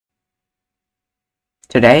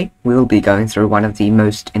Today, we will be going through one of the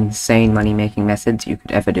most insane money-making methods you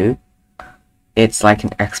could ever do. It's like an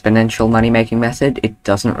exponential money-making method. It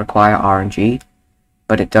doesn't require RNG,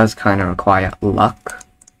 but it does kind of require luck.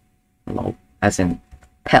 Lol, as in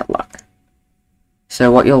pet luck.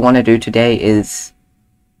 So what you'll want to do today is,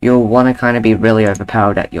 you'll want to kind of be really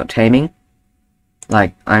overpowered at your taming.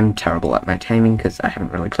 Like, I'm terrible at my taming because I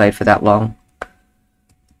haven't really played for that long.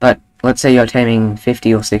 But let's say you're taming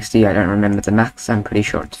 50 or 60, I don't remember the max, I'm pretty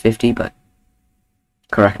sure it's 50, but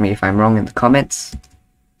correct me if I'm wrong in the comments.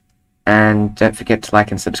 And don't forget to like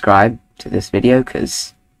and subscribe to this video,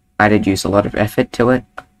 because I did use a lot of effort to it.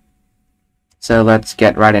 So let's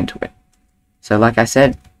get right into it. So like I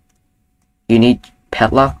said, you need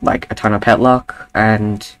pet luck, like a ton of pet luck,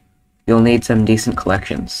 and you'll need some decent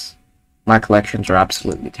collections. My collections are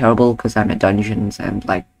absolutely terrible, because I'm at dungeons and,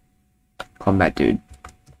 like, combat dude.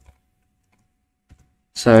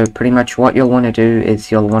 So pretty much what you'll want to do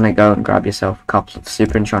is you'll want to go and grab yourself a couple of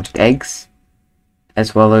super enchanted eggs,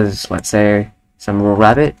 as well as, let's say, some raw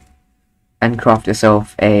rabbit, and craft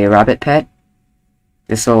yourself a rabbit pet.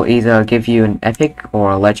 This will either give you an epic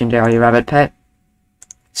or a legendary rabbit pet.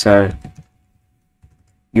 So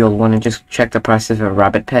you'll want to just check the price of a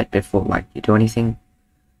rabbit pet before, like, you do anything.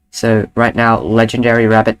 So right now, legendary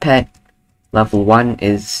rabbit pet level 1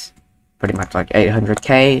 is pretty much like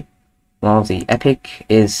 800k, while the epic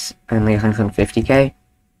is only 150k,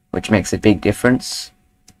 which makes a big difference.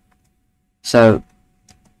 So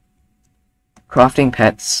crafting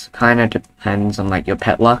pets kind of depends on, like, your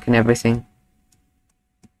pet luck and everything.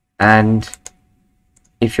 And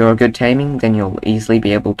if you're a good taming, then you'll easily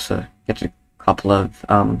be able to get a couple of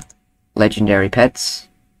legendary pets.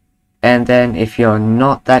 And then if you're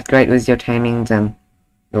not that great with your taming, then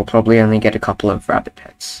you'll probably only get a couple of rabbit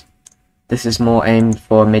pets. This is more aimed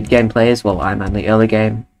for mid-game players, while I'm on the early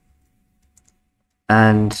game.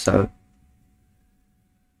 And so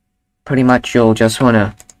pretty much you'll just want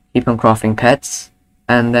to keep on crafting pets,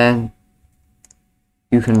 and then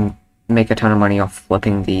you can make a ton of money off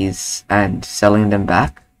flipping these and selling them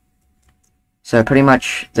back. So pretty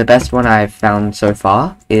much the best one I've found so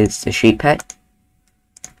far is the sheep pet,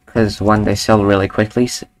 because one, they sell really quickly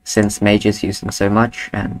since mages use them so much,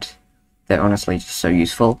 and they're honestly just so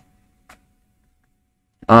useful.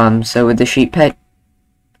 So with the sheep pet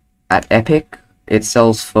at epic, it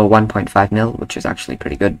sells for 1.5 mil, which is actually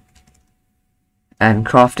pretty good. And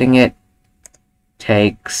crafting it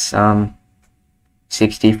takes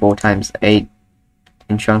 64 times 8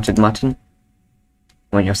 enchanted mutton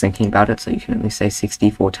when you're thinking about it, so you can only say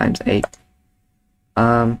 64 times 8.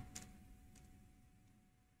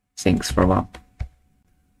 Thinks for a while.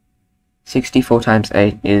 64 times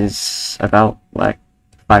 8 is about, like,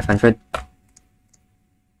 500.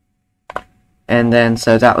 And then,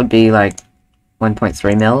 so that would be, like,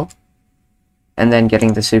 1.3 mil. And then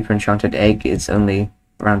getting the super enchanted egg is only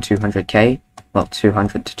around 200k. Well,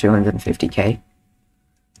 200 to 250k.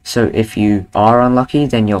 So if you are unlucky,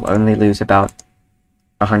 then you'll only lose about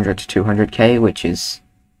 100 to 200k, which is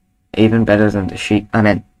even better than the sheep,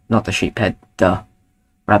 not the sheep pet, the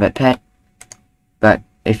rabbit pet. But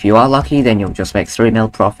if you are lucky, then you'll just make 3 mil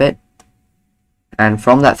profit. And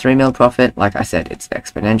from that 3 mil profit, like I said, it's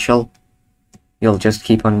exponential. You'll just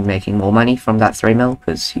keep on making more money from that 3 mil,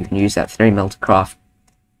 because you can use that 3 mil to craft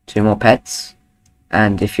 2 more pets.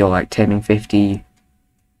 And if you're, like, taming 50,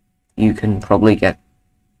 you can probably get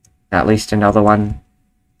at least another one,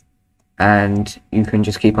 and you can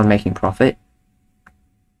just keep on making profit,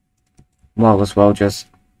 while as well just,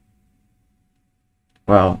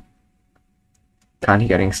 well, kind of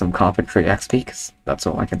getting some carpentry XP, because that's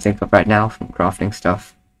all I can think of right now from crafting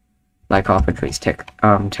stuff. My carpentry's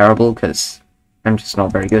terrible, because I'm just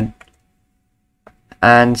not very good.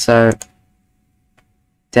 And so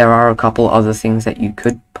there are a couple other things that you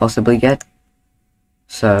could possibly get.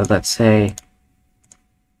 So let's say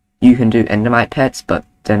you can do endermite pets, but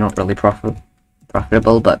they're not really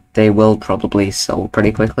profitable, but they will probably sell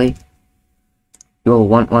pretty quickly. You'll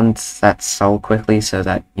want ones that sell quickly so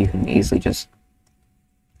that you can easily just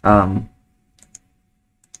then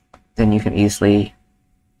you can easily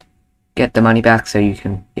get the money back, so you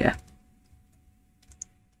can, yeah.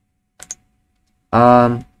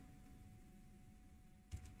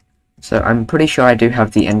 So I'm pretty sure I do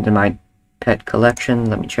have the endermite pet collection.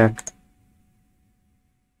 Let me check.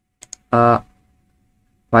 Why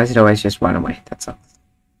is it always just run away? That sucks.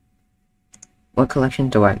 What collection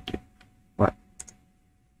do I do? What?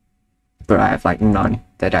 But I have, like, none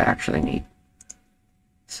that I actually need.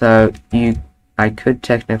 So I could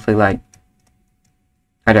technically, like,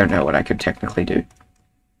 I don't know what I could technically do.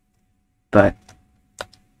 But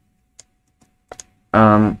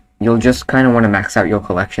you'll just kind of want to max out your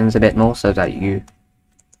collections a bit more so that you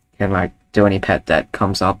can like do any pet that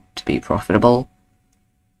comes up to be profitable.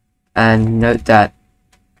 And note that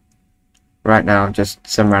right now, just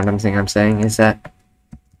some random thing I'm saying is that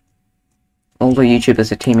all the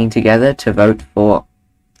YouTubers are teaming together to vote for,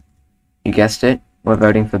 you guessed it, we're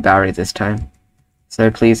voting for Barry this time.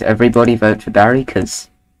 So please everybody vote for Barry, because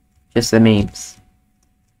just the memes.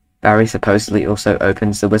 Barry supposedly also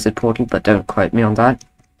opens the wizard portal, but don't quote me on that.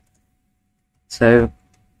 So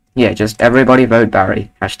yeah, just everybody vote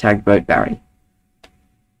Barry. Hashtag vote Barry.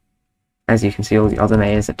 As you can see, all the other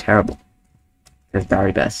mayors are terrible. There's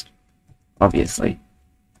Barry best, obviously.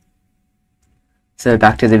 So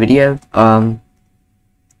back to the video.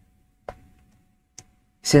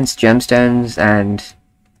 Since gemstones and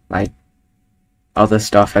like other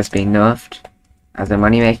stuff has been nerfed as a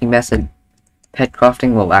money making method, pet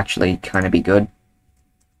crafting will actually kind of be good.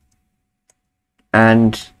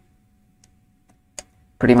 And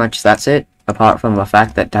pretty much that's it, apart from the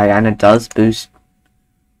fact that Diana does boost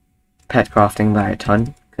pet crafting by a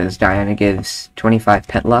ton, because Diana gives 25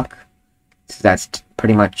 pet luck. So that's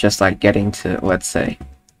pretty much just like getting to, let's say,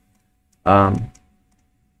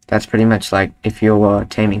 that's pretty much like if you were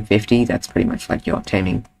taming 50, that's pretty much like you're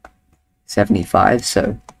taming 75,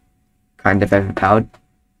 so kind of overpowered.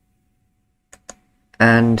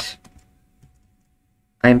 And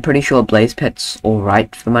I'm pretty sure Blaze Pet's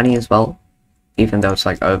alright for money as well, even though it's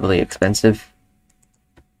like overly expensive.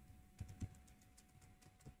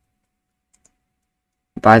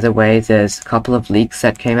 By the way, there's a couple of leaks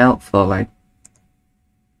that came out for like,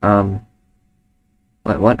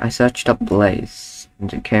 what? I searched up Blaze,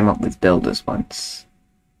 and it came up with builders once.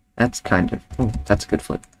 That's kind of, that's a good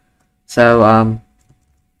flip. So,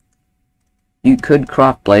 you could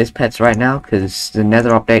craft Blaze Pets right now, because the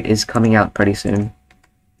Nether update is coming out pretty soon,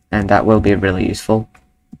 and that will be really useful.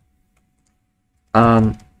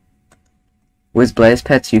 With Blaze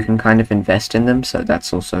Pets, you can kind of invest in them, so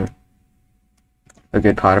that's also a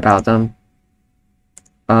good part about them.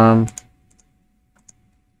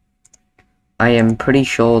 I am pretty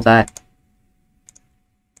sure that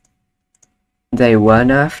they were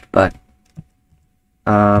nerfed, but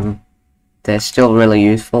they're still really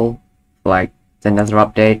useful for like the Nether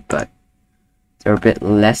update, but they're a bit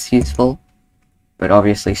less useful, but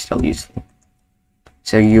obviously still useful.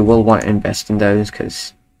 So you will want to invest in those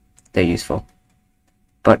because they're useful.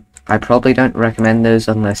 But I probably don't recommend those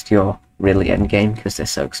unless you're really endgame, because they're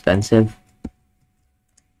so expensive.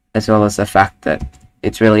 As well as the fact that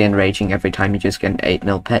it's really enraging every time you just get an 8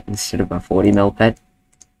 mil pet instead of a 40 mil pet.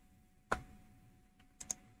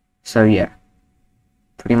 So yeah,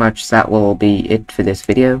 pretty much that will be it for this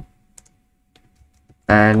video.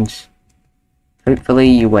 And hopefully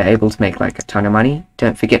you were able to make like a ton of money.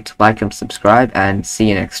 Don't forget to like and subscribe, and see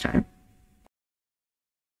you next time.